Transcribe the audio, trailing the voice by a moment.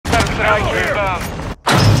strike inbound.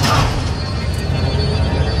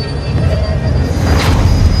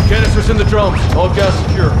 Canisters in the drums. All gas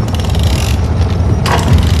secure.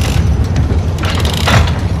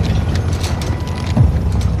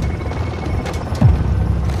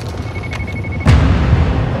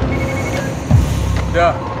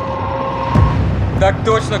 Да. Так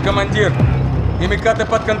точно, командир. Химикаты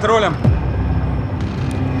под контролем.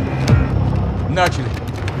 Начали.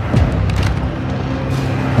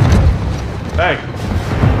 Hey,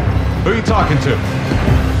 who are you talking to?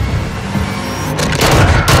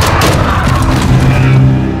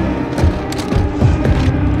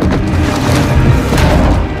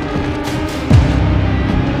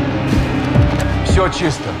 Все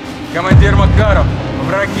чисто. Командир Макаров,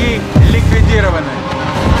 враги ликвидированы.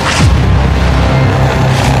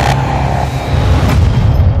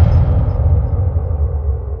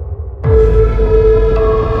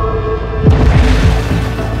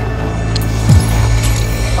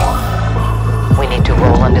 We need to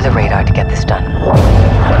roll under the radar to get this done.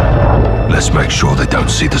 Let's make sure they don't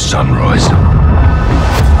see the sunrise.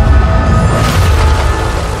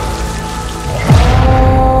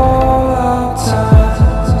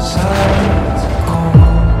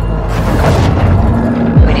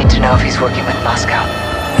 We need to know if he's working with Moscow.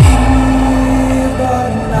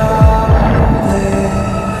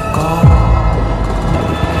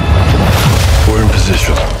 We're in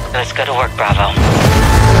position. Let's go to work, Bravo.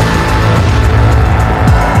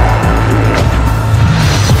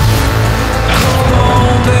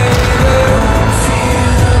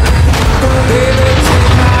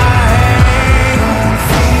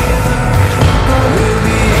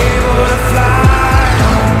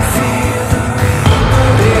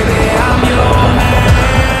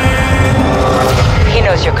 He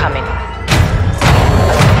knows you're coming.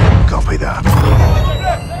 Copy that.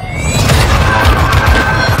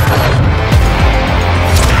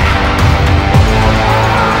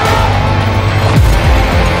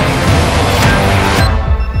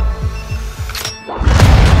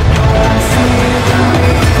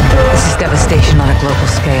 This is devastation on a global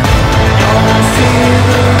scale.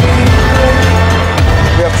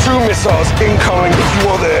 We have 2 missiles incoming. If you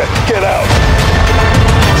are there, get out.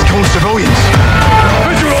 It's killing civilians.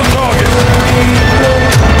 Visual on target.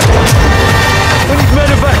 We need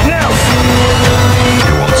medevac now.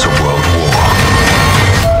 He wants a world war.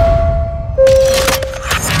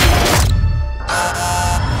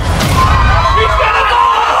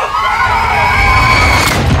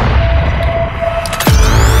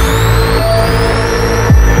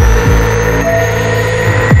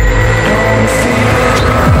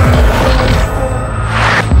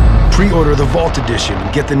 Pre-order the Vault Edition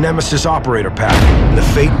and get the Nemesis Operator Pack and the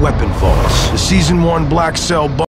Fate Weapon Vaults. The Season 1 Black Cell